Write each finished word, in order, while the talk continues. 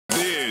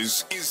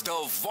This is the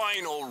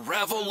vinyl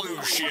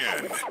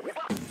revolution.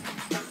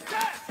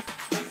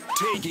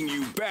 Taking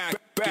you back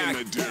in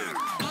the dirt.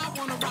 I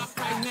wanna rock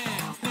right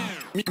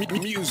now.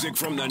 Music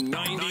from the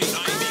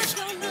 90s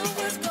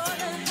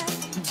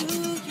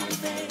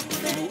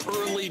to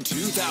early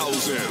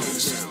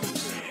 2000s.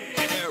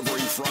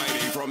 Every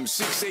Friday from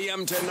 6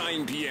 a.m. to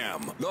 9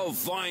 p.m. The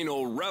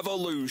Vinyl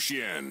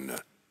Revolution.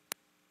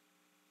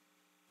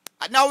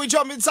 And now we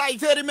jump inside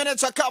 30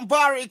 minutes of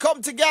Campari.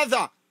 Come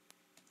together.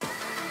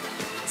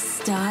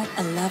 Start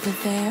a love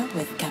affair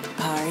with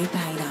Campari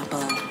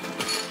pineapple.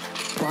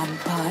 1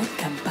 part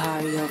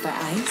Campari over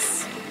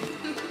ice.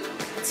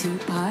 2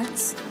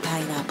 parts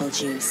pineapple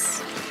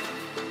juice.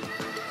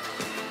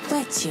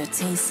 Wet your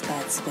taste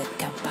buds with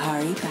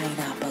Campari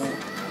pineapple.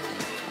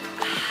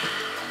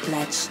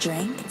 Let's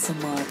drink to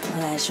more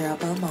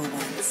pleasurable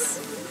moments.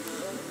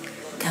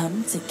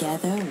 Come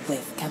together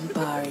with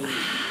Campari.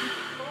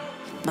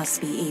 Must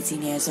be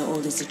 18 years or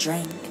older to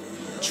drink.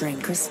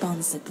 Drink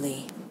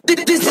responsibly.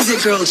 This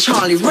is your girl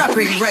Charlie,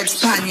 rapping Red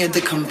Spaniard,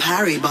 the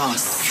Campari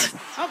boss.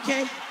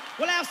 Okay,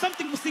 well I have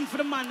something to sing for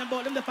the man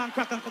about them, the pan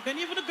crack and cook, and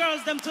even the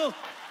girls them too.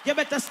 You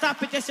better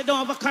stop it, yes you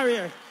don't have a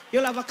career.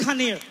 You'll have a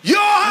career. Get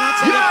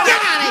out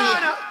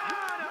of here!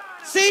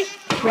 See?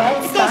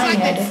 Red It goes like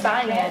this.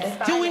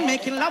 Spaniard. Doing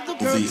making love, the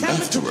girl tell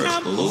me to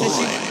come. Says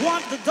she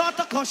want the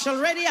daughter cause she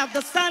already have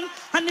the son.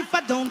 And if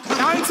I don't come,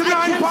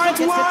 99.1.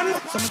 So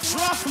I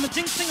draw from a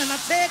jinxing and I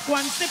take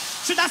 1 sip.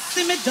 Should I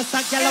see me just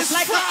a gallop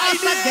like a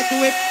horse I get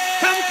whipped?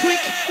 Come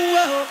quick,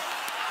 whoa.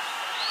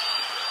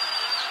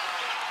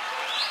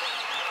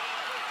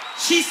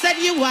 She said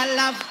you are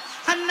love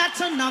and not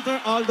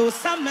another, although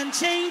some men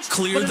change.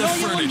 Clear But the I know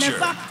you will furniture.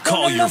 never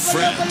Call love, your love,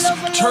 friends.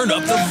 love, love, Turn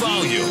love, up the love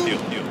volume.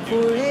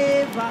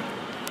 forever.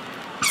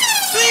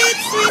 Sweet,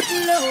 sweet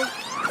love.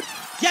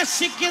 Yeah,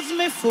 she gives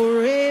me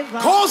forever.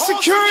 Call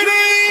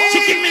security! She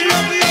gives me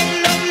love, love,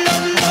 love,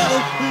 love,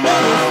 love,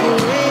 love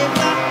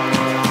forever.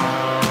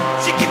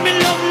 She gives me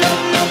love,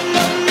 love, love,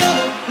 love,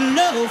 love,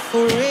 love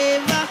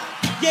forever.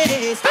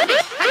 Yes. I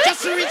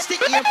just reached the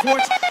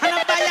airport and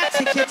I buy a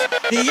ticket.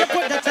 The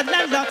airport that the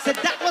landlord said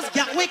that was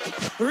Gatwick.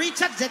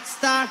 Reach a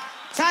Jetstar.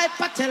 Type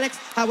a telex.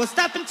 I was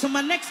stopping to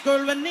my next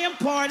girl when named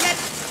Paulette.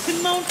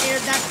 Simone hear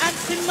that and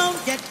Simone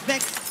get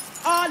vexed.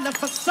 All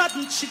of a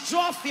sudden she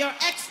drove for her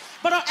ex,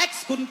 but her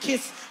ex couldn't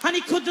kiss and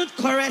he couldn't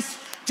caress.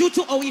 Due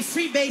to how he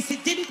freebase, he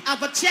didn't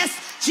have a chest.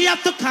 She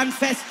have to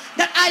confess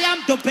that I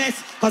am the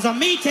best. Cause of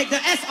me take the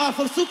S off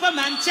of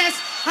Superman chest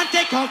and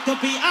take off the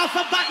B off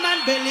of Batman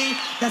belly.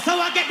 That's how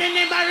I get the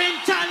name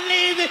Barrington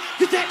Levy.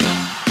 You take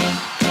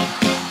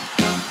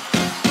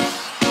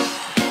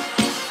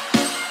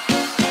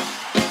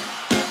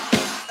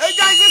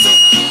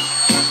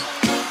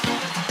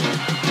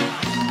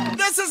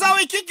This is how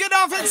we kick it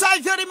off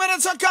inside 30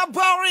 minutes of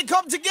Campari.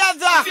 Come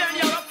together.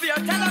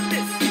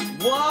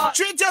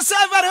 Treat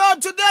yourself at home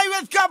today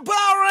with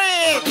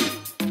Campari.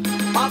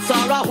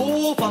 Sarah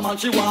Hooper, man,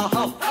 she want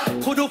have.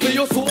 Could you feel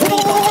your soul?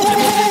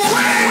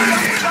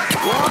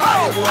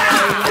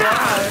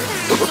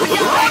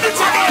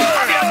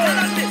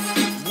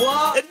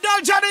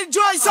 Indulge and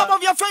enjoy some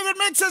of your favorite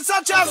mixes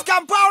such as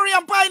Campari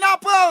and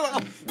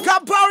pineapple,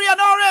 Campari and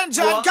orange,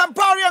 and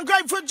Campari and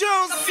grapefruit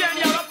juice.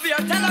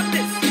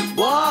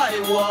 Why?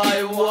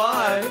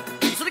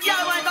 So the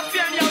girl might have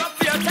fear in your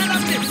fear, tell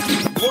us this.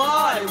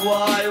 Why?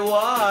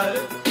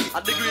 I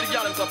degree the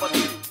girl in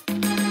company.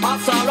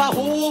 Sarah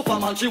Hooper,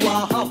 man, she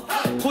want have.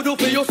 Could you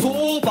feel your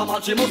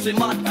Superman, she must be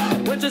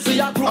mad. When she see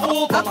a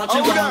group, man,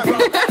 she want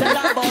grab. Tell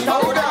her about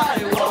her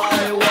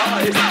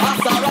why.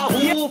 Sarah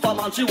Hooper,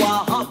 man, she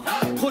want have.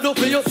 Could you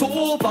feel your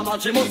Superman,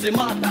 she must be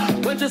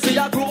mad. When she see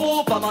a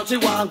group, man, she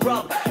want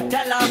grab.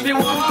 Tell her be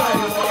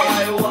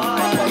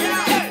why.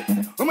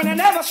 Women are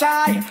never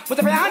shy, put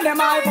the behind them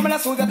eye. Women are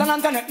soothing and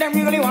internet, them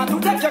really want to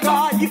take your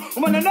guy.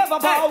 Women are never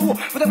bow,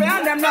 put the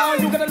behind them now.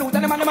 You gotta loot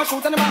and them and them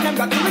shoot and them and them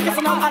got to make it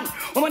from now on.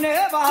 Women are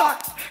never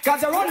hot,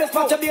 cause you're on this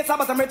patch of base,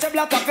 but I'm rich,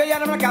 black, coffee,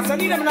 and I'm a gas, so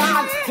need them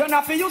now. You're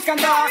not for use can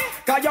talk,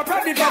 cause you're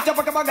pretty fast, you're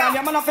fucking bagan,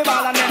 you're man off the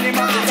ball, and then the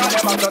man is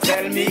all about to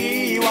tell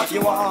me what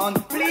you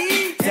want.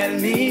 Please, tell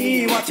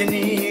me what you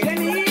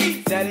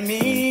need. Tell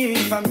me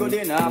if I'm good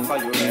enough for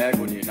you,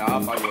 good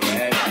enough for you,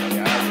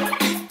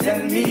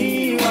 Tell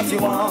me what you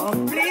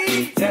want,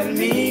 please. Tell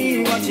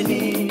me what you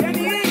need.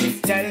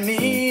 Tell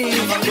me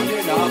if I'm good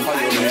enough for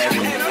you.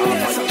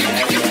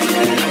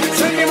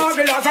 Send me more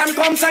girls and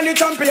come, send the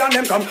champion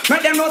them come.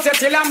 Make them know say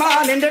till I'm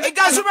on in the. Hey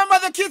guys, remember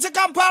the key to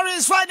Campari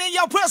is finding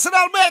your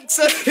personal mix.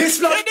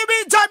 It's not. In the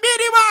meantime,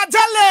 Minima,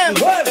 tell them.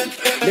 Well,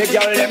 the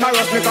girl them a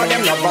rush because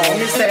them love how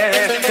me stay.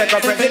 Take a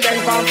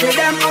president from to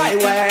them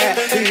highway.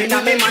 In a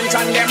me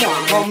mansion them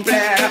want come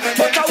play.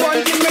 But I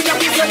want give me a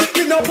piece of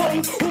no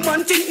bum.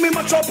 Woman think me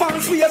much up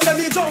and swear say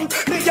me drunk.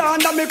 Me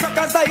yarn and me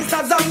crackers ice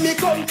as and me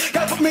come.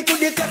 Girl put me to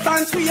the test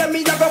and swear me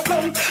a go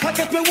plump. I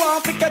get me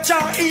one fi catch her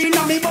in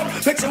a me bum.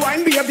 Make she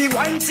wine baby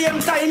wine same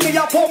time me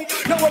a pump.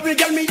 Now every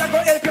girl me a go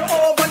help you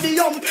over the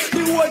hump. The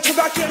whole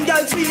sugar cane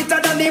girl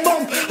sweeter than the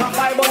bump. A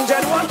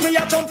 500 want me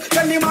a jump.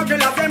 Tell me my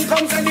girl of them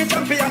come send the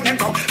champion them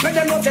come. Make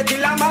them know say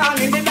till a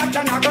man in the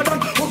doctor not go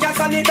done. Who can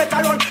stand it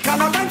better run? Can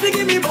I time to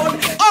give me bun?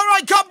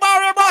 Alright,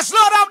 Campari boss,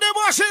 load up the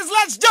bushes,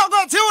 let's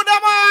juggle to the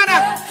man.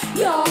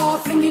 Yeah,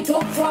 fling it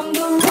up from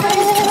the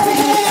right.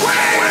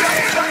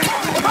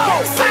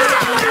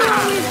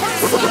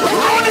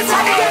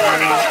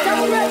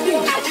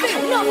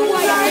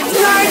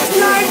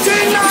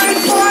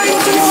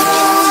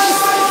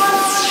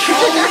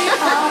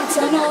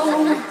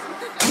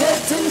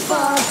 Getting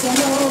fast, I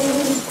know.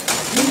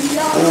 We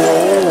are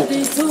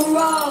ready to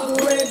roll,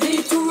 ready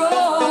to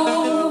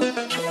roll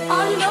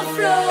on the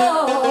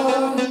floor.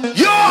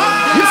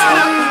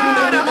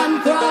 And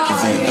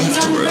crying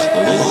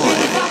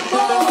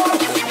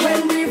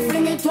when we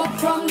fling it up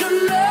from the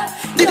left.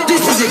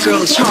 This is your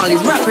girl Charlie,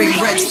 rapping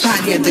Red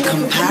Spaniard, the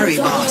Campari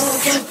boss.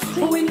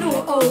 We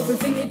know how we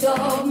fling it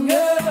up,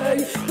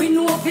 yeah. We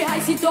know if we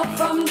ice it up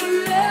from the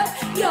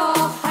left,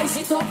 yeah. Ice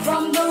it up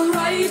from the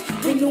right.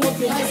 We know if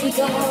we ice it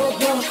up,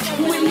 yeah.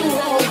 We know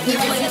how we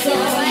ice it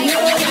up,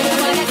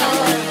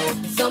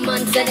 yeah. Some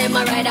man say them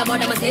a ride about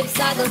them a tip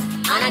saddle,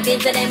 and I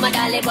think to them a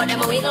dolly but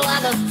them a wiggle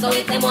waggle. So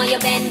if them want you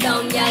bend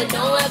down, y'all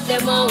don't have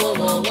them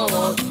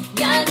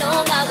y'all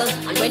don't goggle.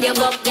 And when you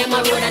buck them a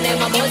road and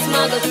them a bus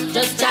muggle,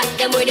 just chat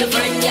them with your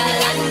friend, y'all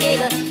and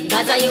giggle.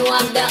 Cause you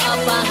have the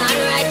upper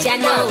hand right, you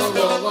know.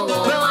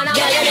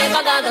 Girl, you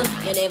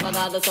never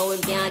goggle, so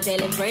him can't tell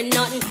him friend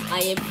nothing.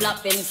 I him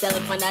flop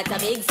himself and that's a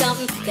big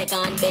something. Take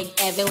on big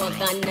every work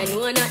and I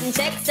know nothing.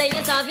 Check, say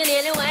yourself, you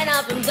nearly went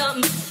off him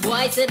something.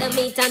 Boy to the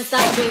meat and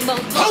start dream about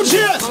oh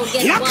yeah,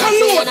 you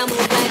can and move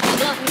like a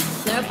glutton.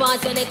 Slurp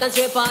past your neck and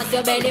straight past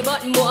your belly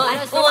button, boy.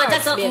 Want a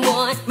something,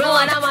 boy. Me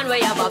want a man where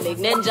you have a big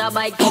ninja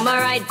bike, come a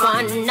ride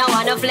fun. Now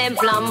want a flim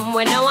flam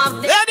when I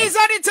have the... Ladies,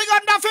 anything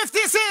under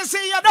 50cc,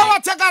 you know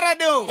what you gotta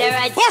do.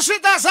 Right. Push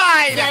it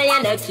aside. Yeah,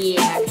 you look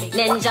here.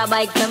 Ninja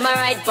bike, come a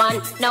ride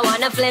fun. Now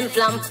want a flim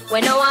flam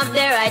when I have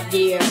the right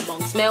gear.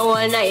 Bounce me all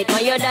night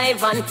when you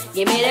dive on.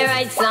 Give me the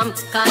right slam,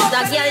 cause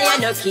that girl you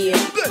look here.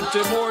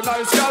 Plenty more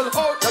nice girl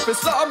out of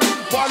Islam.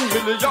 1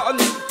 million,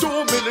 2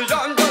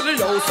 million. Dolly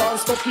house and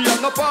stuffy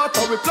and a part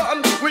of we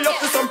plan. We have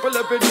to sample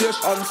every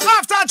nation.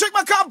 After I drink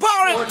my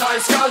Campari. More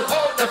nice girl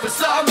out of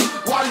Islam.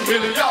 1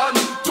 million,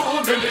 2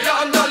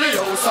 million. Dolly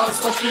house and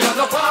stuffy and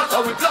a part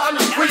of we plan.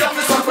 We have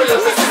to sample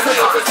every nation.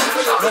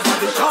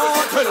 Nobody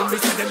can't tell me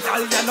say them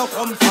girl you no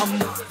come from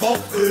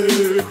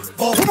Buffy,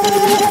 Buffy.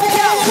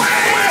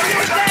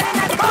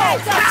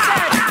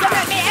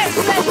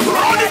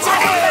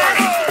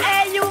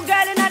 Hey, you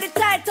girl in the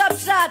tight top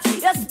shots.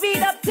 You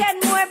speed up 10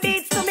 more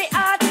beats to me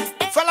heart.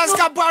 Fellas,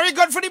 Campari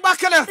good for the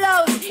back of the...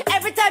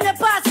 Every time you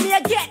pass me,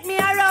 you get me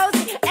aroused.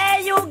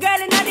 Hey, you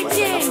girl in the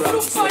jeans.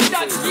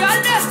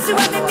 See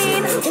what I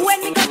mean? When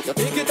we got...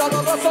 Pick it all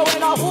over so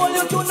when I hold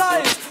you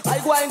tonight, I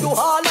go and do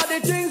all of the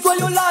things what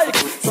you like.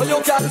 So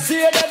you can see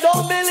they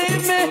don't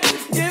believe me.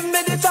 Give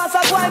me the chance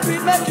I go and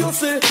beat make you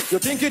see. You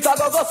think it all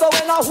over so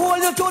when I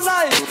hold you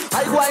tonight,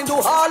 I go and do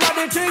all of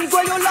the things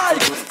what you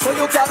like. So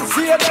you can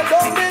see they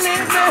don't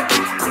believe me.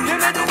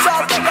 Give me the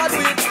chance I go do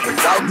it.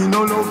 Like me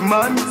no love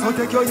man, so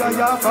take your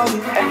yaya from me.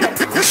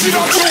 You see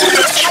that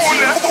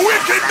truly,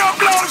 wicked no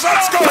blows,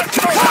 let's go.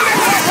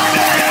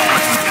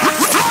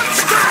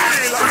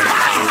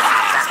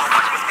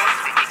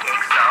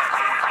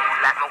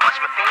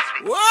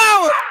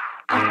 Wow!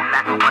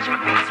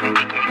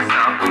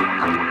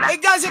 Hey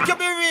guys, it can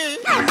be me.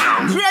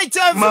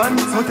 Creative. Man,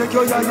 so take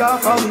your yaya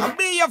from me. I'll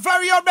be your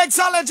very own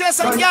mixologist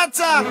and get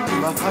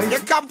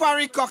your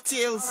Campari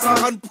cocktails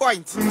on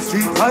point.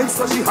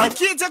 The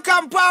key to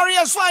Campari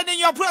is finding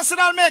your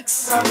personal mix.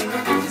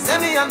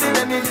 Send me and the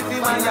remedy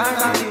to my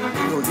yaya.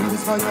 No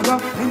use for your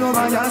love, you know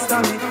my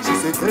yasta me. She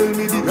said, tell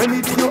me the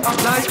remedy you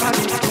apply for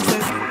me. She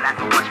said,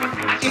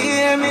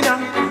 hear me now,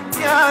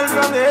 y'all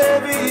from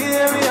every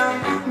area.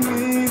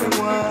 Me the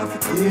want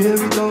to hear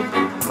it up.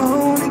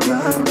 Only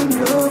God them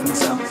love me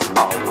so.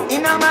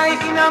 Inna my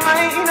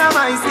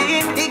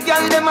scene, the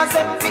girl them a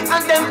set fit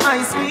and them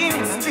ice cream.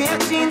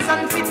 Straight jeans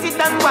and fitted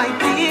and white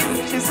tees.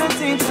 She said,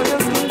 take for your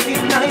skin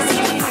fit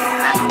nicely.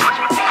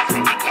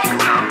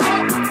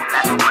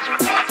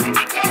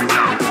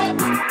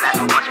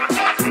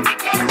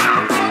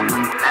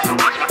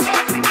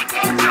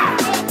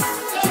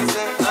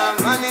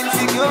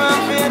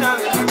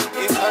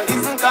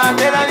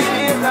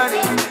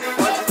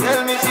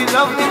 Tell me she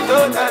love me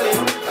totally.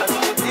 And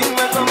the thing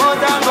will come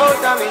out and go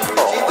to me.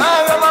 She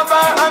want rub up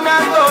her hand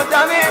and go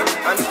to me.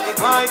 And if the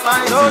boy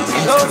find out she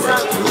goes to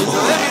me. So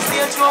every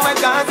stage show my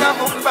cards and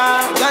book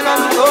bar. Girl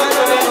and go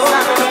to me.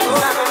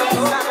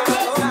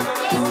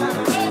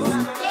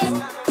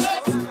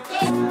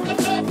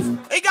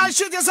 Hey guys,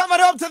 treat yourself at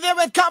home today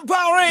with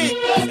Campari.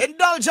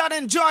 Indulge and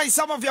enjoy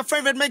some of your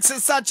favorite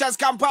mixes such as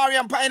Campari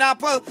and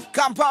pineapple,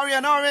 Campari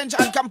and orange,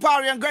 and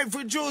Campari and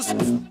grapefruit juice.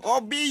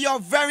 Or be your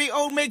very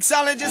own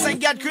mixologist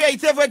and get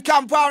creative with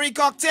Campari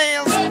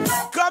cocktails.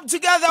 Come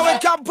together with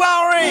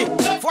Campari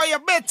for your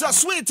better,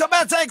 sweeter,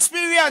 better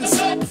experience.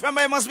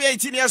 Remember, you must be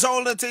 18 years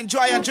old to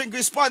enjoy and drink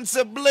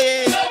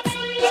responsibly.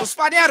 So,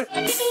 Spaniard,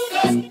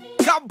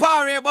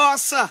 Campari,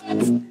 boss.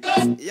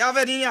 You have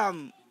any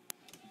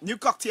new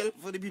cocktail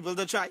for the people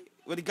to try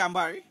with the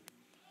Campari?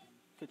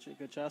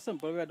 Could try a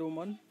simple red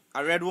woman.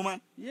 A red woman?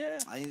 Yeah.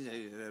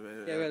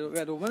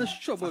 Red woman is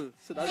trouble.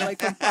 So that's why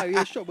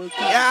Campari is trouble too.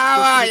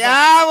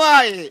 Yeah,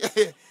 boy.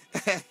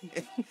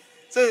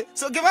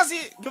 So give us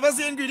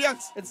the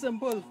ingredients. It's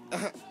simple.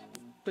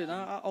 Put an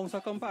ounce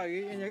of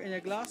Campari in your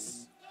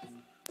glass.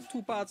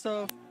 2 parts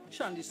of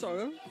shandy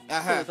sorrel.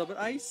 Fill it up with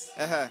ice.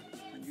 And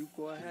you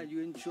go ahead,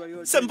 you enjoy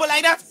your simple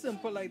like that?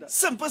 Simple like that.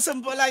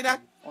 Simple like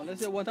that.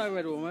 Unless you want a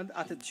red woman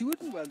attitude,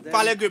 well then.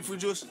 Pale grapefruit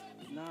juice.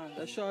 Nah,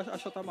 that's a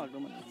shot of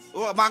Magnum in it.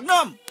 Oh,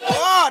 Magnum?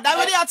 Oh, that's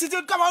where the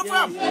attitude come out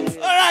from.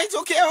 Alright,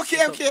 okay.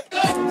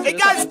 Hey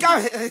guys,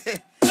 come.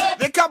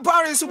 The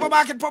Campari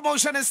supermarket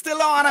promotion is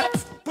still on.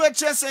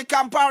 Purchase a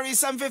Campari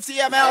 750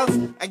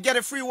 ml and get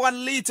a free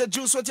 1 liter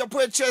juice with your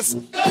purchase.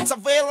 It's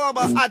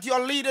available at your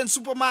leading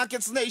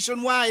supermarkets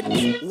nationwide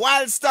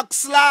while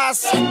stocks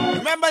last.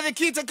 Remember, the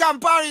key to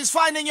Campari is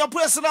finding your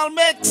personal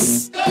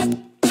mix.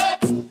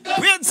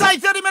 We're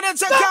inside 30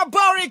 minutes of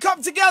Campari.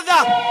 Come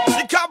together.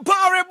 The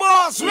Campari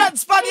boss, Red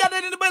Spaniard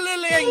in the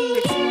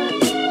building.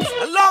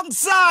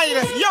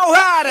 Alongside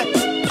Johan.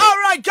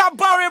 Alright,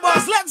 Campari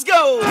boss, let's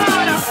go.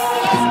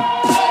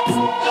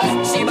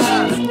 Shiba,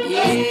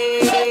 yeah.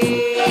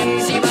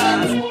 Shiba,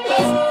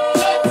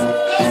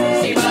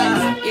 Shiba,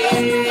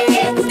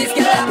 yeah. This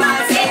girl a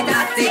man say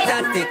that,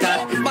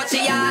 but she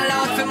all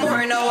out for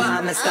more, no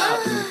I'm stop.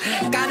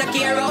 Gonna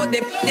care out the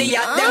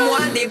yacht, them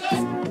want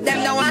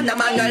them no want a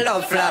man no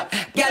love flop.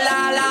 Girl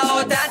all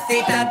out that,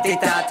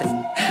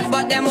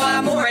 but them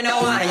want more,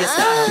 no want you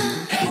stop.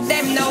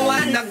 Them no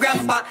want no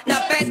grandpa, no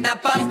pet, no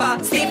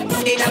pampa. Slip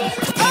it up.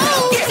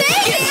 Oh, yes.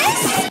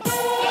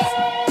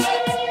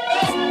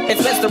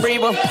 It's Mr.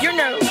 Revo, you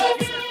know.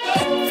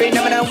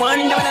 Phenomenon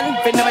 1,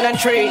 phenomenon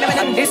 3,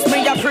 and this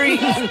me a free.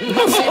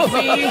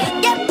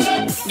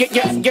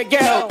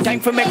 Yeah. Time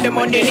for make the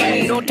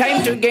money. No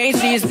time to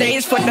gaze these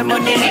days for the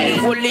money.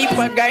 We'll leave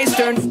our guys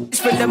turn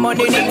for the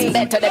money.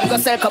 Better than go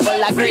sell couple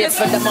of grapes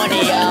for the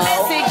money, yo.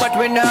 But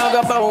we now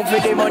go bound for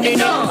the money.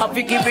 Have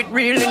to keep it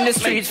real in the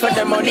streets for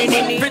the money.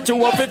 Fit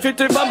you up, fit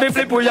bambi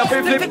flip, we have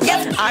to flip.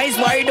 Eyes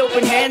wide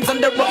open, hands on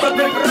the rubber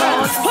brick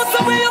roads.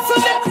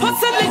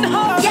 Hustling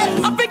hard.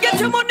 I forget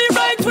your money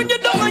right when you're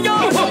done on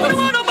your. We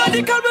want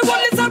nobody call me one,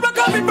 let's have a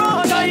coming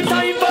broad. Time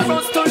for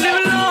us to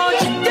live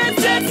large.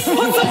 Yes.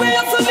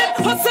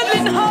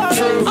 Hustling hard.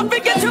 I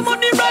forget your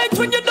money right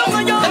when you're done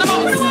on your.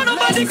 We want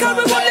nobody call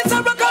me one, let's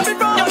have a coming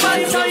broad.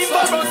 Time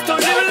for us to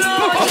live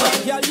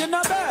large. Girl, you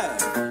not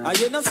bad, are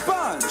you not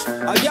sponge?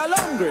 Are you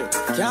hungry?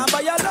 Can't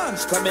buy your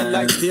lunch. Come in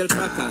like steel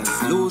crackers,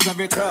 lose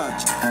every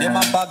crunch. Them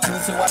a bag to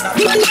see what I'm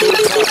like.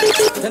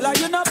 Tell her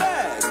you not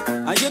bad,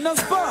 are you not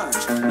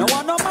sponge? No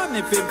want no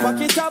money, fit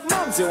pocket of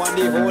mums. You want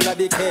the whole of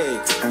the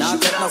cake. Now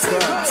get no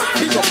scrubs.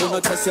 Big up on no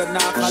test you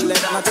now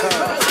collect no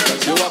turn.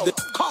 You have the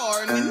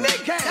corny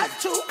nigga.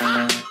 That's true.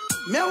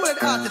 Me a weird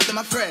artist to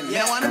my friend. Me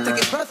don't want to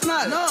take it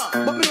personal. No.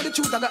 But me know the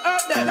truth of the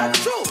earth there. That's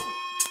true.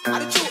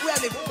 And the truth we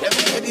live. Them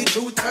say the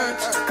truth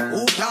hurts.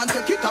 Who can't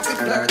take it off his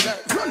flirt?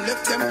 Run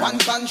left them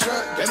pants and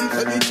shirt. Them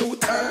say the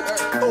truth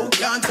hurts. Who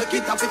can't take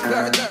it off his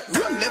flirt?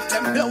 Run left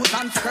them blouse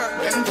and skirt.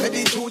 Them say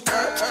the truth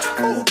hurts.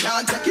 Who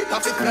can't take it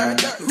off his flirt?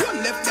 Run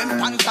left them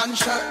pants and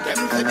shirt. Them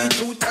say the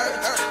truth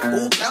hurts.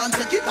 Who can't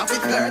take it off his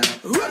flirt?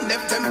 Run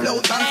left them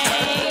blouse and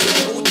skirt.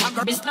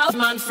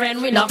 Businessman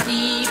friend we love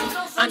keep,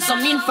 and some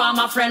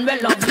informer friend we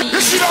love leave.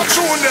 You see that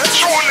tune,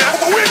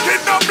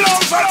 wicked no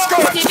blouse and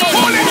skirt.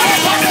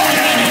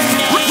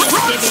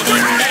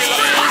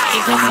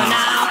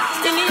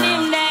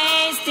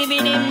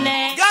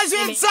 Guys,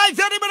 we're inside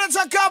 30 minutes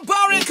of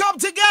Campari. Come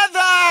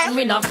together.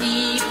 We love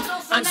keep,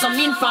 and some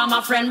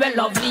informer friend we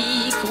love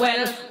leak.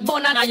 Well,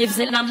 Bona Gives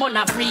and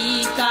Bona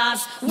Free,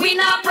 cause we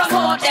not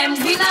promote them,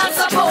 we not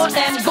support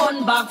them.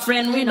 Gun back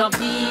friend we not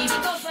keep.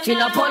 Till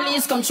the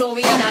police come show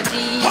we in a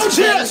jeep. Oh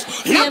yes,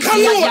 we love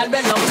keep,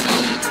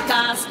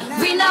 cause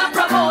we not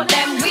promote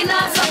them, we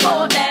not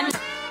support them.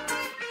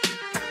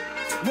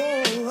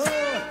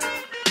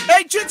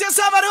 Hey, treat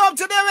yourself at home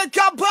today with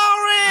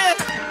Campari.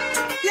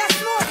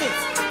 Yes, Moses.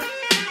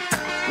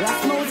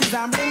 Yes, Moses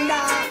and Brenda.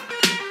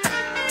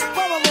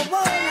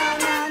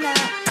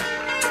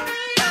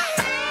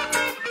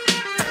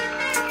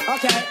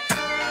 Okay,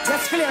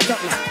 let's clear it up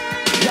now.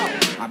 Yo,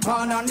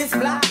 Born on this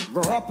block,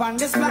 grew up on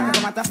this block. As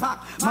a matter of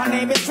fact, my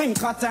name is Swing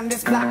Cut on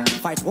this block.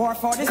 Fight war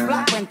for this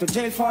block, went to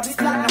jail for this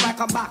block. Now I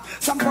come back.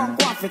 Some punk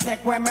want to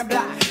take away my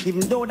block.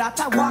 Even though that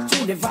I walk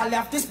through the valley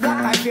of this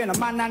block, I fear no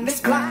man on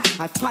this block.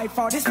 I fight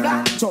for this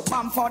block, so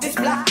bomb for this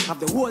block. Of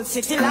the whole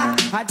city lock.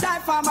 I die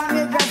for my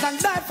niggas and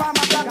die for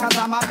my block. Cause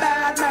I'm a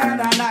bad man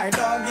and I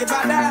don't give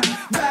a damn.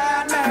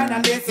 Bad man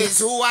and this is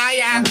who I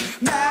am.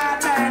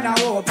 Bad man, I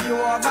hope you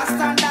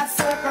understand that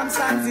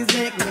circumstances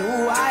make me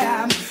who I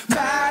am.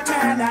 Bad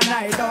man and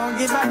I don't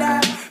give a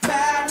damn.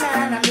 Bad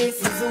man and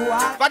this is who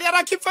I am. But yeah,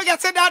 I keep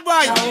forgetting that boy.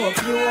 I hope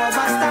you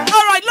understand.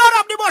 Alright, load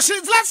up the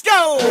machines, let's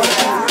go.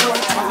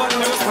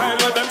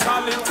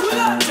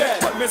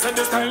 But me say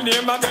this style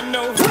name again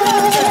now.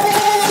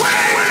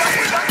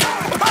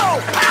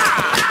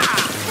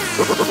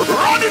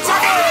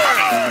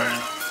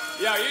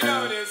 Yeah, you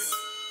know this.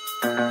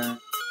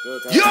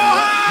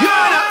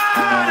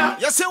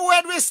 You see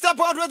when we step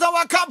out with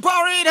our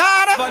Campari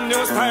hard? One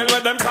new style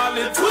where them call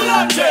it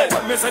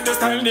But me say this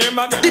style name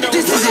again now.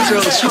 This is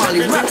your girl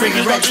Charlie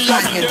rapping Red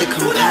Spaniard the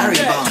Campari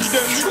boss.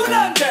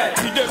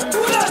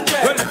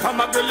 Well, if I'm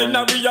a girl in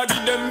a we a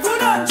give them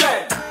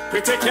we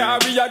take care,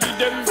 we a give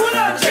them the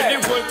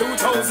whole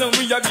 2000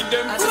 we a give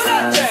them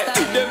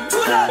give them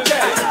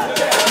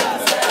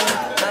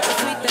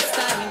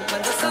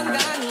when the sun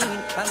gone in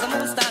and the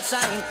moon start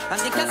shine and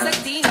the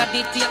cassette in a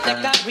the tape they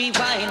can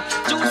rewind.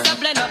 Juice a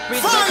blend up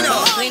with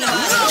clean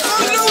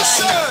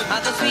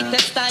at the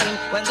sweetest time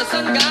when the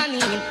sun gone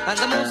in and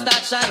the moon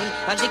start shine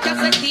and the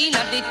cassette in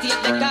a the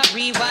tape they can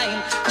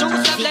rewind.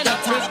 Juice a blend up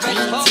with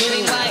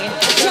clean wine.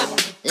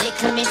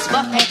 Little Miss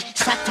Buffett,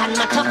 sat on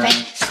my tuffet.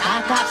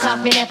 Start off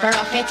soft, me never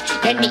rough it.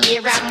 Then me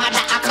hear a mother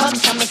a come,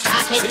 so me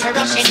start it to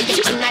rush it.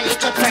 In a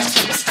little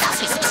person,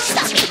 stop it,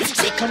 stop it.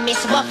 Little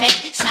Miss Buffett,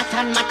 sat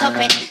on my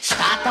tuffet.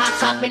 Start off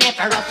soft, me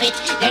never rough it.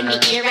 Then me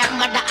hear a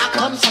mother a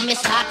come, so me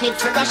start it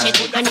to rush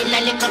it. When in a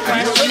little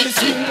person, me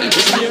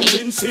stop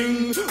it.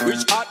 Sing,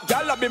 which hot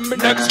gal a be me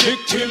next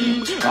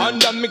victim.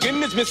 And me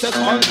Guinness, me say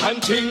small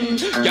and ting.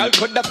 Gal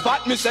coulda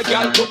fat, me say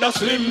gal coulda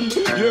slim.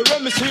 You hear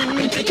me sing?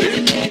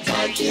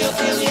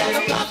 We are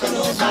the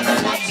Platinum, but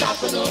they're not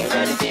stopping us.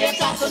 Ready for your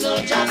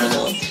Platinum, dropping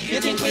us.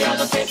 You think we are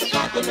the face of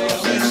Platinum?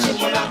 We're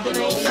super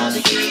Platinum, we are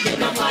the king in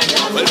the mind.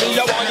 Well, me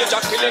a want you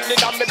just killing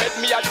it on me bed,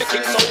 me at the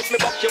king. So if me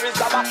buck you is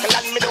a buckle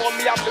and me know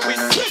me have to win.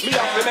 Me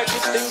have to make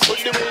this thing good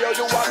the way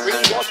you are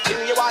real. Just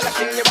king, you are the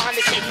king, you want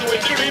the king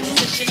with the rim.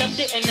 Pushing up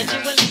the energy,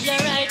 well, you're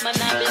right. Man,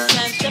 I be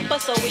slam stepper,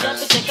 so we have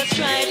to take a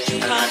stride.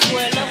 Hard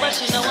world lover,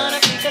 she don't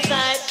wanna pick a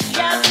side.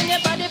 Yeah, bring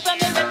your body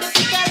from your ready to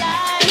pick a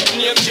line.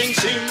 Name Ching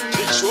Sing,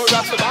 sure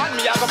off the band,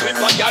 me have a flip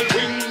on y'all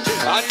wing.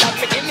 And that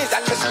me Guinness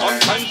and me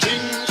skunk and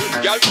ting.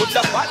 Y'all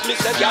coulda fat, me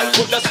say y'all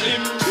coulda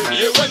slim.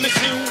 Hear when me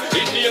sing,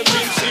 it name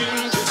Ching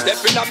Sing.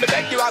 Stepping on me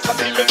bed, you have to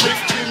be me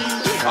victim.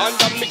 And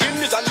that me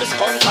Guinness and me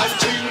skunk and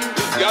ting.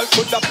 Y'all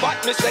coulda fat,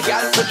 me say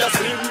y'all coulda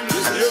slim.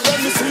 Hear when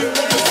me sing,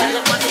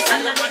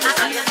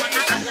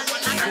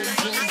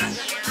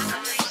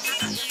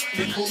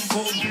 the boom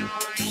boom.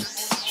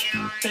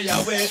 Stay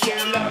away too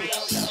long.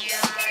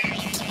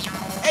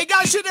 Hey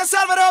guys, shoot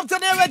yourself it up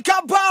today with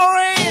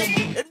Campari.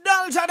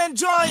 Indulge and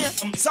enjoy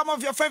some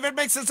of your favorite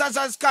mixes such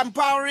as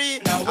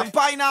Campari and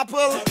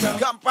pineapple,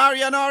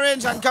 Campari and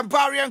orange, and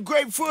Campari and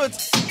grapefruit.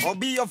 Or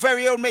be your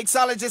very own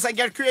mixologist and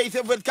get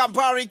creative with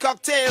Campari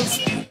cocktails.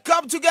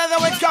 Come together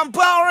with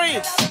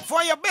Campari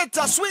for your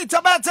better,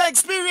 sweeter, better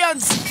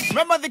experience.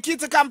 Remember, the key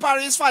to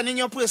Campari is finding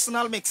your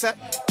personal mixer.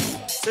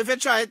 So if you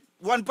try it,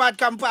 1 part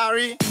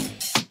Campari,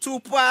 2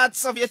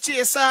 parts of your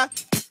chaser,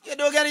 you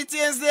don't get any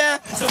taste there.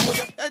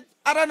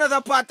 Add another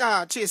part,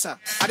 chaser.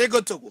 Are they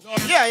good to go?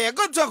 Yeah,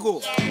 good to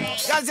go.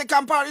 Guys, the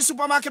Campari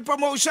supermarket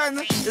promotion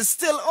is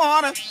still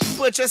on.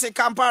 Purchase a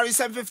Campari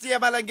 750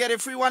 ml and get a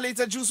free 1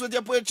 liter juice with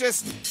your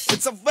purchase.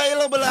 It's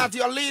available at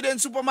your leading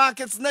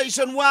supermarkets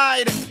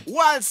nationwide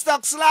while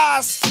stocks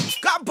last.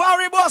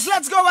 Campari boss,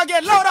 let's go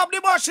again. Load up the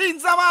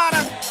machines, man.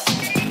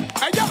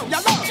 Hey yo,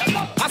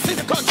 I see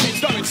the country's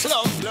going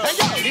slow. Hey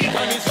yo, the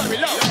economy's very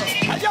low.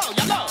 Hey yo,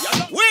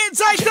 we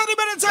inside 30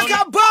 minutes of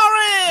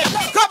Campari.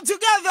 Come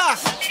together.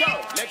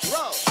 Let's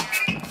roll.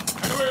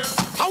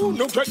 How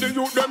no get the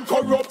youth them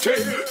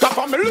corrupted? Top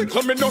of me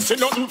little me no see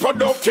nothing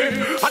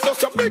productive. And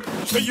just a big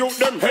the youth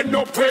them head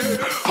up in.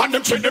 And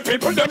them treat the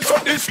people them so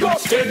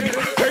disgusted.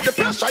 Pay the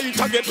pressure it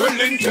a get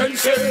well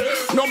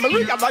intensive. No me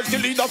realize the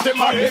leaders them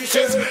are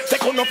hences.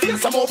 Take on no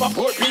face them over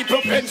poor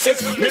people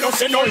pences. Me no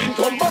see no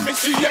income but me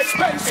see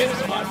expenses.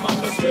 Man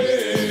the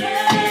street.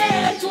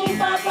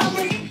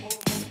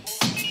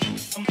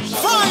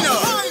 Final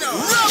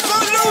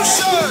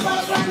revolution.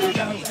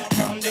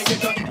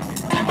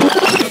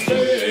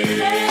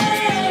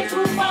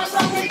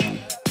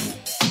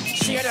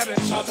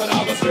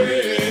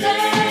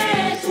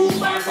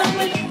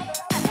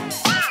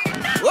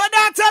 What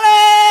that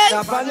telling?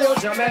 Up on New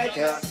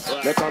Jamaica,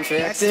 they come to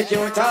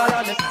execute all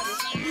of it.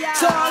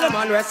 So all the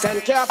man we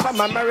send care from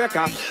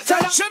America.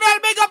 Chanel,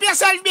 big up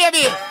yourself,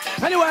 baby.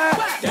 Anyway,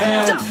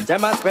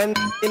 them a spend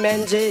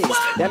men G's.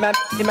 Them a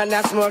man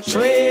a smoke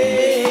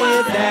trees.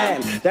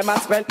 Them a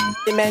spend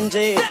men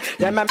G's.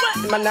 Them a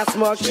man a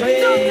smoke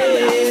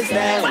trees.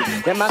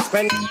 Them a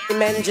spend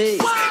men G's.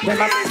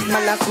 Them a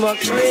man a smoke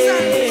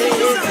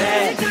trees.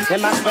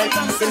 Them a spend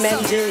men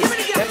G's.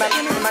 Them a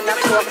man a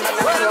smoke.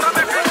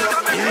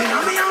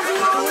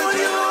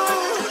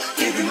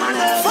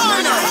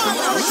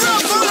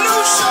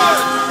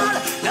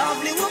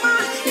 Lovely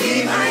woman,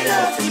 be my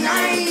love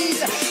tonight.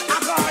 I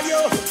call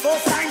you for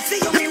time, see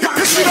you me one.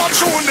 This is not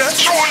true, there.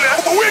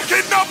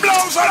 Wicked no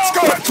blows, let's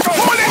go.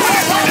 Hold it.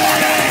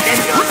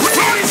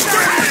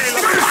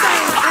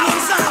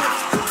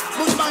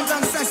 Bush bands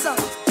and sensor.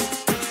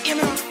 You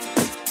know.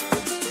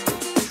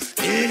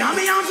 In my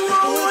arms, I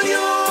hold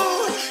you.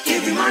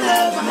 Give you my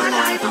love and my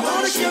life. I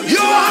wanna share with you.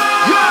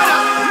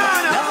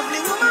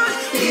 Lovely woman,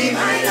 be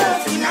my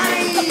love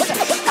tonight.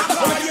 I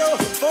call you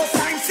for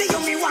time, see you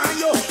me want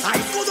you. I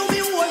could do me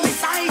hold me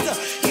sight.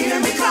 Hear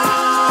me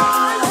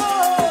call.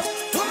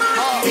 Woman,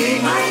 be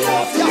my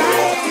love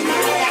tonight.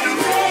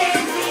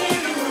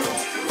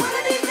 One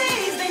of these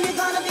days, then you're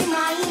gonna be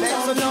mine.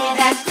 Don't give me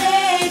that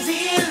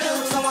crazy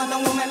look. I want a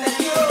woman that's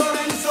pure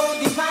and so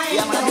divine.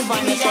 Don't give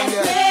me that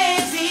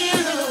crazy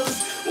look.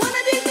 One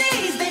of these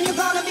days, then you're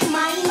gonna be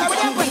mine. Don't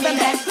give me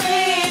that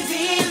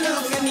crazy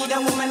look. You need a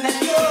woman that's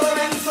pure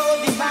and so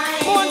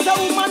divine. Want a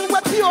woman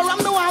we're pure,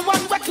 I'm the one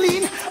we're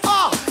clean.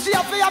 She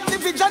have to have the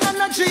vision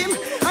and a dream.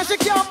 And she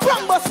can't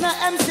prom bust na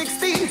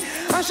M16.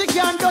 And she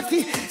can't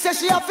dirty, say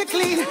she have to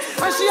clean.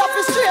 And she have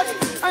to straight,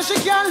 and she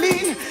can't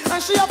lean.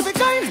 And she have to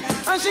kind,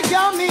 and she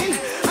can't mean.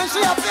 And she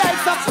have to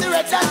ice up the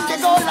red and the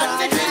gold and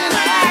the green. And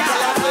she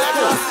have to let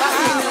us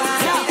style.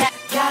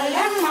 Girl,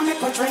 them mommy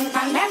put ring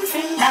on them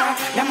finger.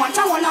 Them want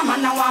a one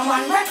man, I want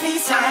one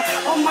repeat.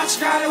 How much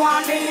girl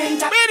want the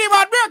inter? Baby,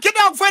 man, break it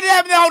down for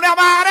them now,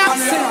 man.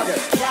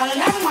 Girl,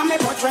 them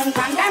mommy put ring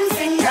on them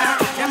finger.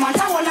 Them want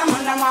a one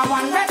man, I want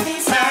one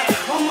repeat.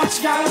 How much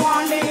girl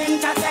want the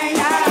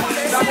entertainer?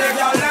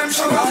 Girl, them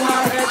sugar,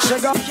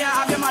 sugar. You can't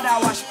have your mother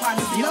wash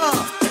pants. No.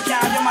 You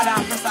can't have your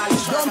mother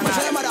precise. Don't put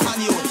your mother on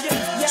you.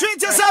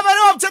 Treat yourself at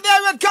home today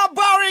with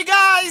Campari,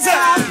 guys.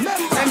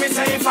 Let me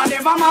say if I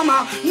never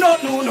mama, no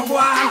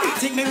one.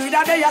 Take me with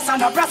a day as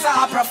and a brasa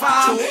a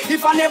perform.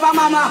 If I never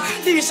mama,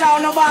 dish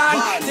out no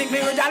ban. Take me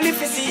with a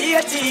liffy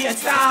 88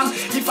 stamp.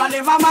 If I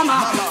never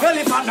mama, well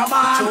if I no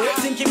ban.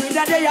 Take me with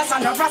a day as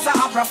and a brasa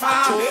a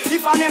perform.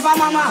 If I never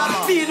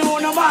mama, feed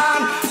no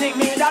ban. Take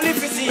me with a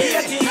liffy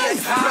 88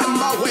 stamp.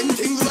 Remember when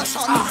things were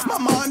son,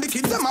 mama and the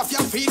kids them off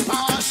your feet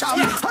partial.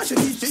 And she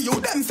teach to you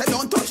them say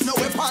don't touch no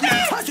weapon.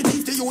 And she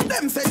teach to you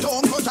them say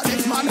don't touch a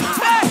big man.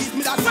 Teach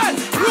me that man.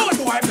 Road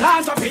boy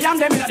plant up here and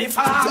them in the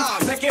farm.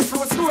 Take a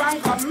fruit school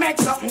and come make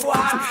something go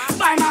on.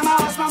 Buy mama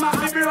house, mama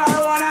baby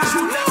marijuana.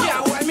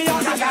 Yeah, when me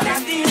out I got a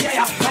DJ.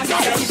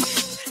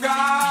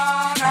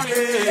 Gone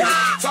again.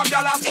 Some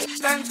y'all have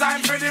 10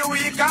 time for the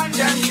week and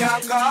them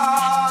can't go.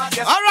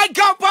 All right,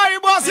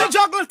 Campari boss, you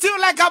juggle too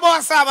like a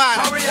boss, man.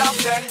 Hurry up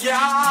then,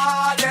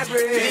 yeah, they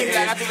breathe.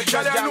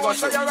 Tell them no,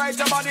 so you write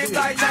your body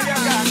tight and you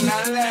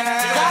gonna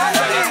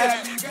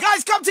let.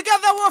 Guys, come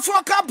together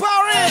for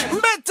Campari.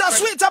 Better,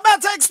 sweeter,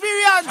 better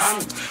experience.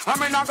 I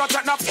mean, I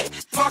got no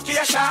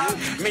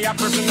vacation. Me a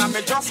prisoner,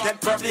 me just get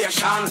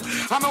probation.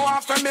 I me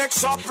want to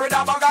mix up with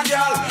a bag of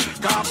girl.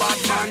 Got bad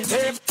man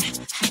tape,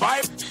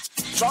 pipe,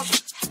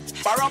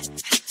 trust, bar up,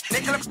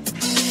 nickel,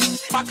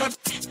 buckle,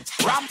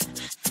 ram,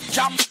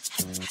 jump,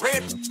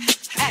 rape.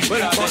 We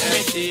love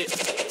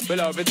it, we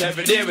love it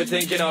every day, we're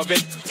thinking of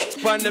it.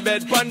 On the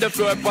bed, on the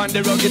floor, on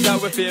the rug, it's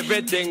our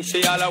favorite thing.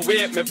 She all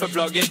await me for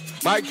plug it.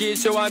 My key,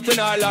 she want to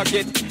not lock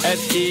it.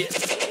 SE,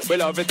 we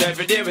love it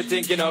every day, we're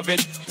thinking of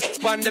it.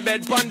 On the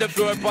bed, on the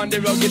floor, on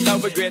the rug, it's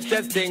our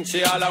greatest thing.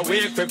 She all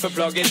await me for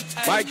plug it.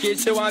 My key,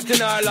 she want to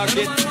not lock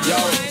it. Yo.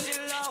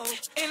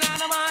 In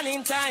the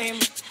morning time,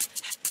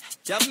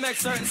 you have to make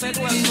certain set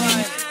well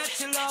prime.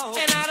 In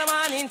the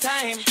morning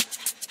time.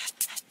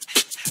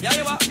 Yeah,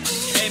 you are.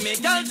 Hey, me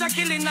girl,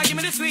 Jacqueline, now give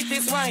me the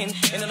sweetest wine.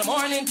 In the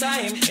morning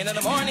time, in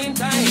the morning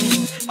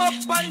time. Up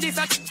on this,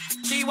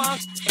 she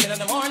wants. In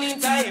the morning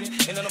time,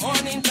 in the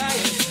morning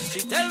time.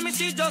 She tell me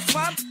she just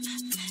want.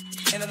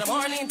 In the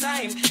morning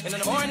time, in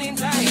the morning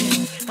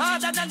time.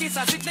 Harder than this,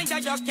 I sit think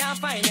that you can't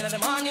find. In the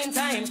morning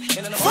time,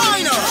 in the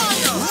morning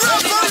time.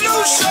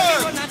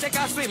 Revolution! Gonna take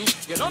a swim.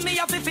 You know me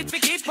have to fit,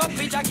 keep up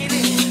with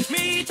Jacqueline.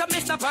 Me eat a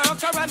Mr.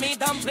 Parker and me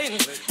dumpling.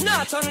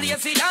 Not only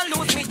lazy and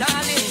lose me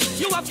darling.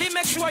 You have to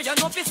make sure you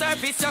know fi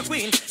service your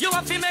queen. You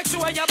have to make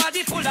sure your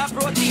body full of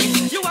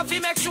protein. You have to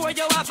make sure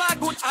you have a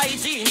good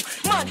hygiene.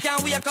 Man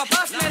can wake up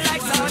and smell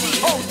like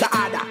sardine. Oh, the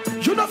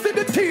other. You know see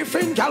the thief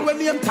in girl when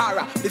named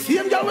Tara. The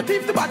same girl with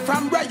thief the bad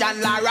from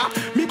Brian Lara.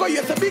 Me go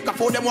use a bigger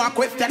for them one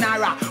question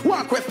Ara.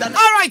 One question.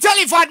 Alright, tell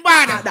you what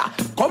man.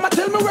 Come and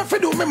tell me where fi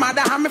do me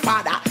mother and me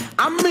father.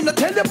 I'm me no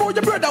tell you about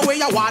your brother where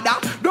you water.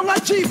 Don't a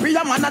GP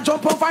your man a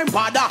jump over him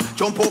father.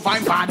 Jump over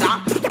him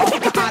father. Oh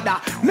the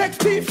other. Next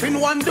thief in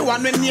one the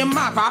one when name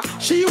Mava.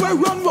 She will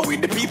run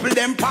with the people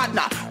them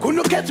partner.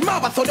 Couldn't catch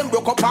Mava so them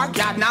broke up our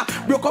gardener.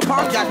 Broke up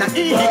our gardener.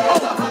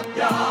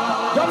 Oh.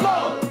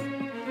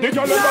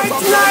 girl them a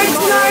top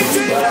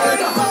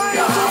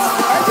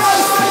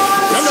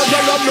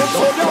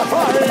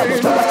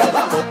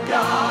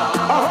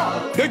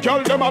the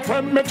girl them a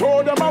tempt me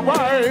to them a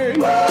wine.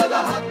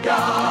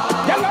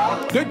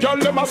 The girl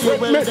them a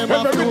sweat me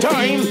every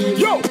time.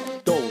 Yo,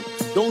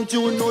 don't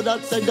you know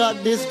that say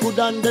God is good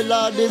and the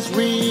Lord is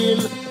real?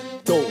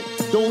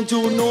 Don't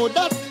you know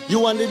that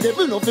you and the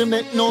devil nothing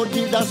make no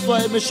deal? That's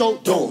why me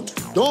shout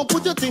don't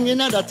put your thing in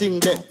another thing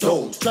there.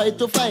 Don't try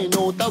to find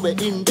out how we're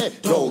in there.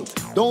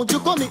 Don't you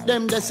commit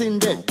them the sin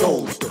there.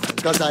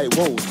 Cause I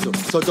won't.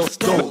 So just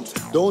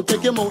don't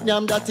take him out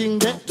yam that thing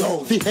there.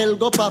 Fi hell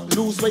go pop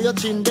loose where your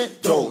chin there.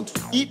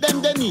 Eat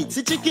them the meat,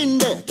 see chicken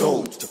there.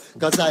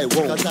 Cause I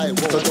won't.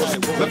 So just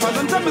my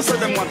father tell me so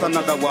them want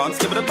another one,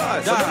 skip the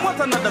bar. So them want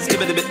another skip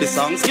the bit the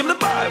song, skip the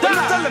bar. When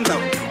I tell them now,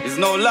 it's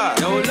no lie,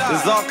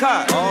 it's all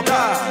card.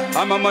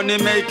 I'm a money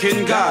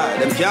making guy.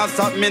 Them can't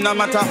stop me no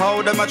matter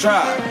how them a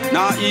try.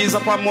 Now ease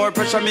up on more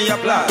pressure me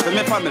apply. To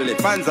me family,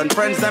 fans and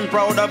friends, them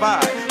proud of I.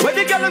 Where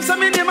the girl them say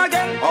me name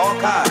again?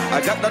 Okay,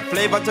 I got that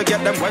flavor to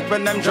get them wet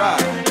when them dry.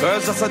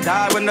 Girls just a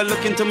die when they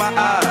look into my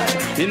eye.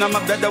 In my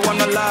bed they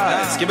wanna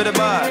lie. Skip the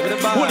bar.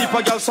 Holy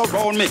for y'all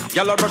surround me.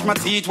 Y'all brush my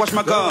teeth, wash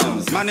my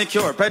gums.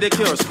 Manicure,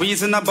 pedicure,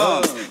 squeezing the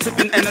bums.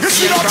 Sipping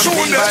energy and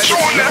champagne by the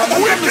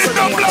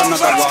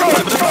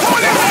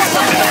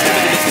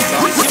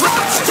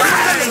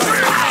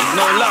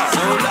no lie,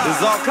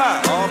 it's all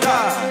car.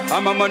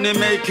 I'm a money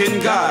making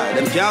guy.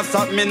 Them can't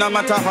stop me no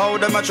matter how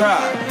them a try.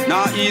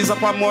 Now ease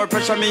up on more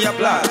pressure me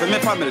apply. To me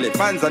family,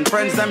 fans and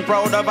friends, them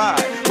proud of I.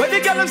 Where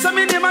the girl them say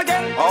me name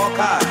again?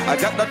 Okay, I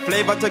got that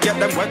flavor to get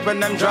them wet when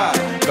them dry.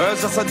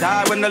 Girls just a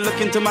die when they look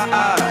into my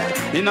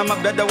eye. In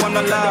my bed they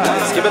wanna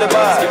lie. Skip it a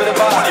bar, skip it a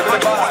bar, skip it a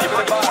bar, skip it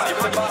a bar,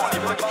 skip it a bar,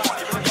 skip it a bar.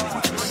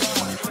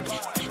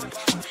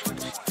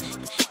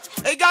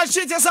 Hey guys,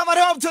 treat yourself at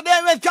home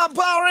today with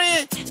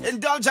Campari.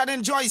 Indulge and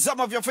enjoy some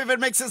of your favorite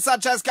mixes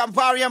such as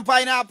Campari and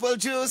pineapple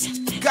juice,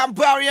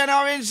 Campari and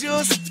orange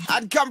juice,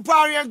 and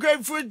Campari and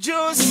grapefruit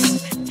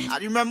juice.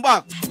 And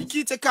remember, the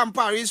key to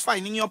Campari is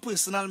finding your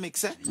personal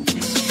mix.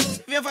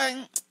 If you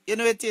find,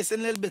 it tastes a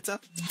little bitter.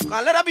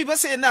 A lot of people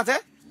saying that,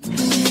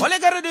 all you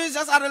gotta do is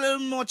just add a little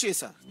more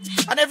chaser.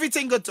 And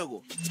everything good to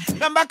go.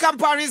 Remember,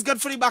 Campari is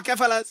good for the back,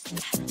 fellas.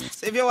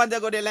 So if you want to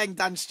go the length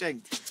and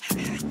strength,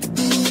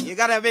 you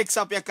gotta mix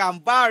up your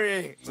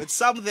Campari with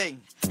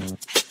something.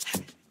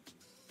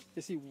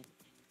 You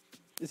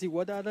see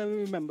what I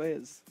remember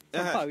is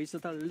Campari is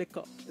not a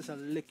liquor, it's a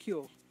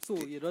liqueur. So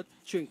you're not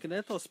drinking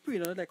it or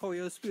spraying it like how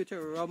you spray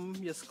your rum,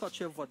 your scotch,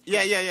 your vodka.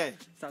 Yeah.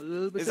 It's a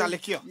little bit. It's a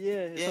liqueur.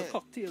 Yeah, it's a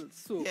cocktail.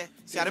 So you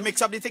gotta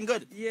mix up the thing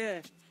good.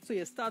 Yeah. So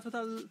you start with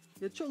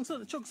your chunks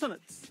on it.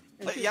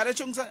 Yeah, the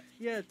chunks on it.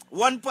 Yeah.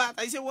 One part.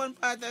 I say one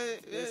part.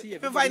 If you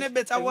find it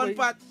better, one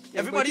part.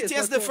 Everybody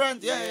tastes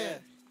different. Yeah.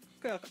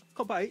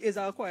 Campari is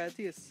an acquired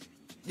taste.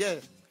 Yeah.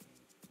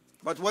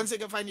 But once you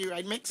can find the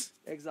right mix.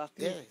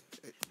 Exactly. Yeah.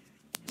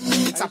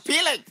 It's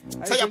appealing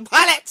to your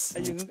palates.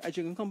 And you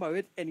can Campari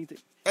with anything.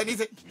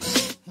 Anything.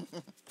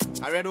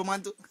 A red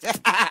woman too.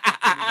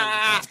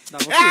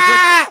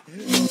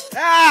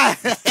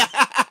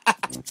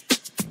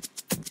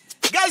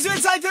 Guys, we're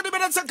inside 30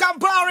 minutes of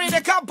Campari,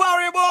 the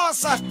Campari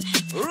boss.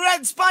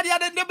 Red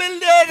Spaniard in the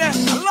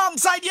building,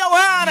 alongside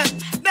Johan.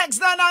 Next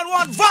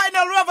 991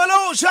 Vinyl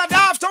Revolution,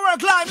 After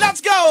Work Live. Let's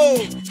go.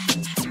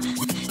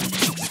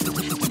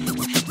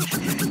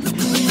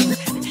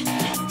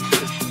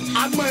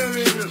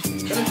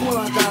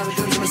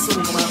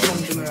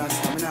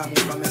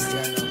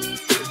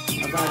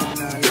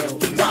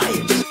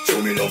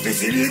 Show me love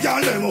is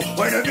illegal demo,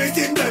 when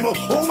everything demo,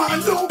 oh man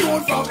do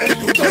good from head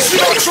to toe. It's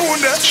not true,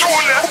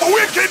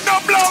 wicked no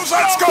blouse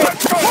and skirt.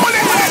 Pull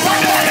it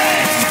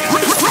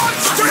run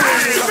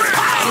straight.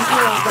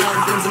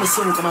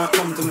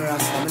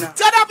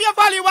 Turn up your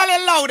volume a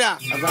little louder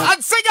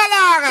and sing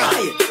along.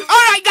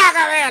 Alright,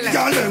 Gargamel.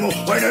 Illegal demo,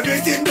 when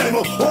everything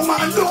demo, oh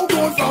man do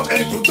good from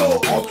head to toe.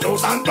 Up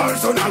close and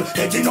personal,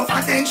 get enough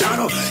attention.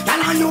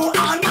 Tell I know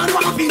all man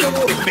want me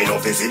know. Me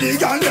love is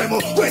illegal demo,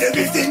 when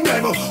everything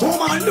demo,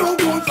 oh man do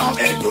good from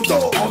head to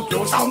toe. Up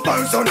close and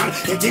personal,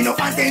 get enough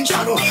attention.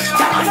 Tell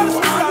I know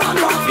all man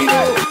want me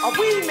know.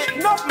 We make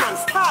enough man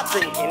start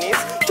drinking it.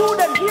 To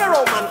them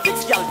hero man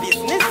fix y'all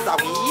business.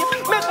 We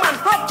make man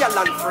hot y'all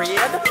and afraid.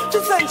 She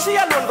send she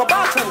alone go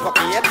bathroom go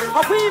paid.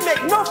 We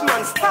make enough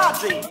man start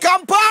drinking.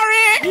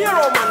 Campari!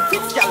 Hero man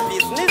fix y'all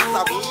business.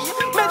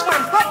 We make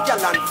man hot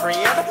y'all and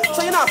afraid.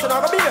 So you know so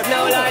now go be it.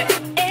 No lie.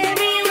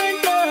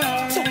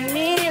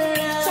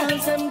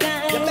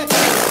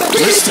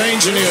 Mr.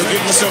 Engineer,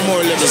 give me some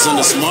more letters on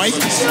this mic.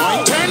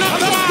 Turn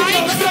up the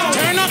mic!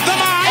 Turn up the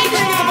mic!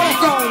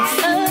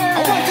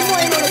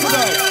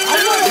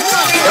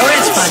 Yo,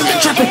 it's fun.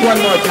 Chop it one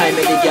more time,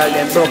 make the girl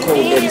them broke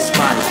out them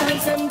span.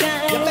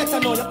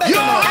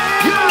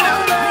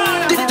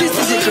 This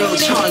is your girl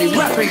Charlie,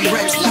 rapping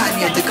Red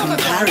Spaniard, the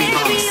Campari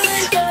boss.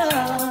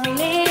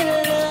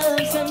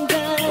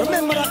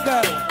 Remember that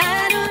girl?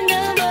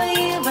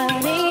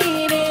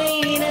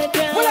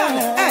 Well,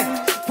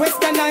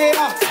 question I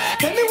ask.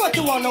 Tell me what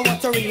you wanna wanna,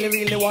 what you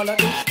really wanna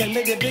do. Tell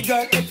me, baby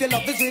girl, if your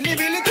love is really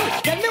true.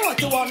 Tell me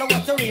what you wanna,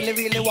 what you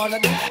really wanna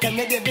do. Tell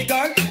me, baby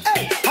girl,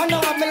 hey, I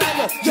know I'm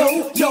like,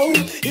 yo.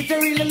 If you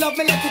really love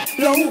me, let it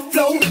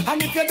flow.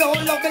 And if you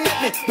don't love me,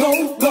 let me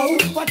go.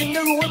 What in the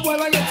road, boy,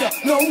 I let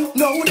you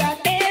know that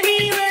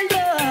everyone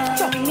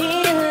goes,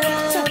 need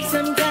love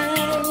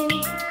sometime.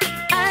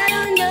 I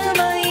don't know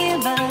about you,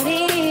 but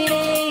it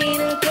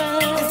ain't a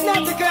crime. It's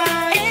not a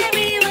crime.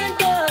 Everyone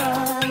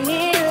goes,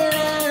 need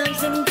love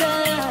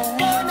sometime.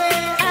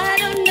 I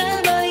don't know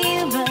about you,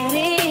 but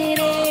it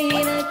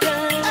ain't a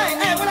crime.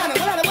 Hey, what on.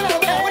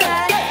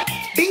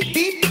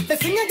 Beep, the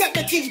singer got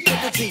the key to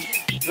the G.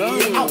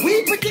 And we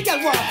pretty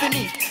girl want to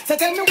meet. So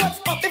tell me what's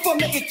up before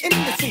me get in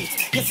the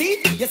seats. You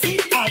see,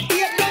 I'll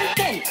be at them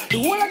 10. The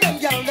whole of them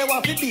girl, they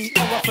want to be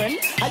our friend.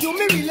 And you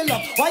me really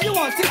love, why you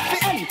want it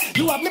to end?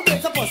 You have me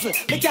brains a puzzle,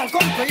 me can't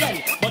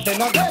comprehend. But they're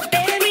not good.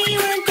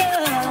 Everyone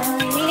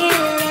goes, need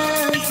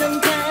love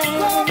sometime.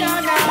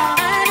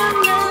 I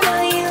don't know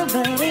about you,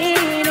 but it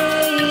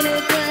ain't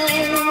a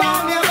crime.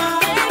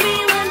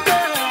 Everyone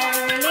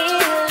goes,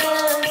 need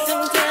love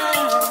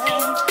sometime.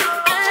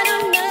 I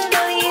don't know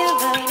about you,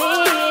 but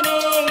it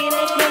ain't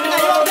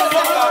a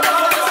crime.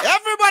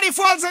 Everybody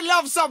falls in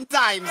love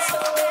sometimes.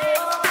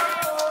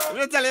 I'm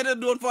gonna tell you that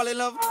don't fall in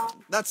love.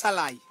 That's a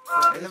lie.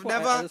 I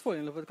just fall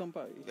in love with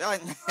Campari.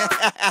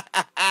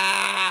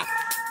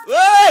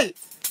 Hey!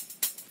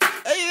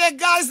 Hey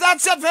guys,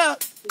 that's it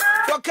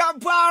for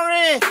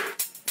Campari.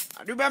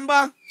 And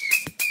remember,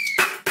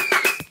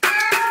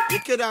 you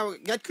could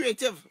get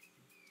creative.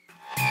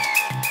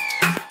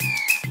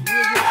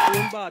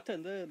 Own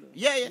bartender.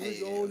 Yeah.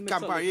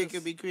 Campari, you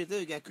can be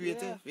creative, get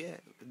creative. Yeah.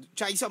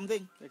 Try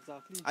something.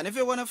 Exactly. And if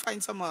you want to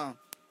find some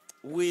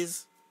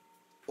ways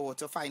or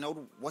to find out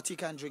what you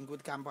can drink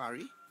with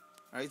Campari,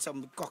 right?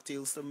 Some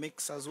cocktails to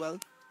mix as well.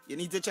 You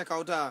need to check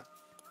out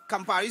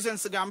Campari's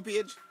Instagram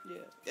page.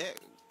 Yeah.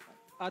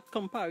 At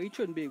Campari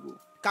Trinbago.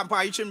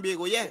 Campari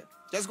Trinbago, yeah.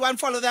 Just go and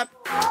follow them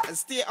and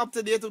stay up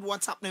to date with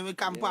what's happening with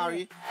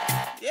Campari.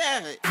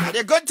 Yeah.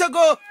 They're good to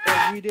go.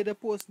 Every day they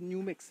post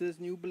new mixes,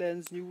 new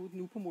blends,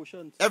 new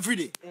promotions. Every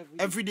day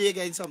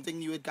getting something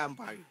new with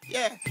Campari.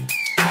 Yeah.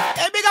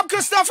 Hey, big up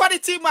Christoph for the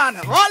team, man.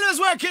 Always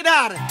working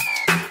hard.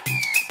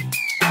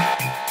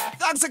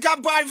 Thanks to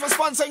Campari for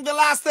sponsoring the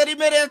last 30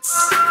 minutes.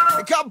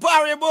 The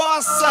Campari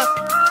boss,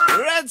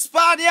 Red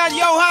Spaniard,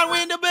 Johan,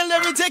 we in the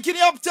building. We taking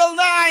you up till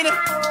 9.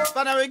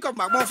 Spaniard, we come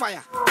back. More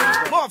fire.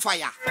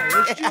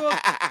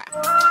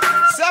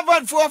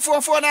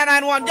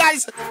 7444991.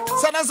 Guys,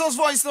 send us those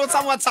voice notes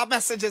and WhatsApp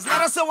messages.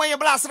 Let us know where you're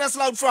blasting us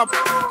loud from.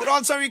 You can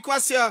also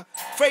request your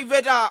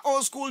favorite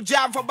old school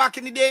jam from back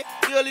in the day,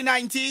 the early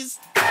 90s.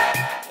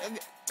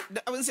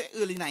 I wouldn't say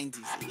early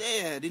 90s.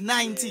 Yeah, the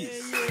 90s.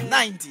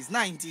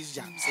 90s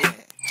jams. Yeah.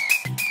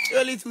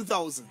 Early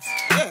 2000s.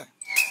 Yeah.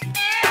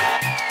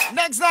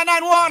 Next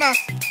 991.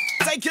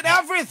 Taking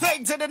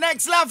everything to the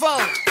next level.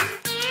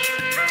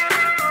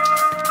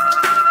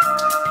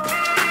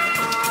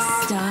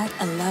 Start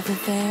a love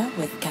affair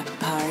with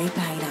Campari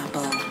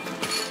Pineapple.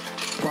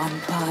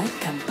 1 part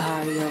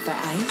Campari over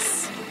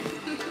ice.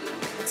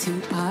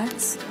 2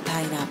 parts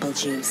pineapple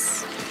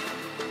juice.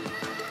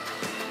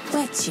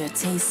 Wet your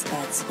taste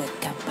buds with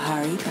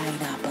Campari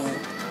Pineapple.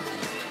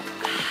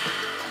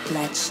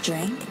 Let's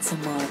drink to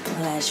more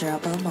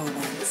pleasurable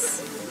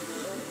moments.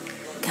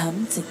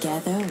 Come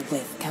together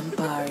with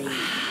Campari.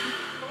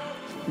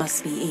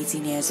 Must be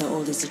 18 years or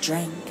older to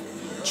drink.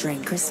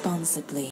 Drink responsibly.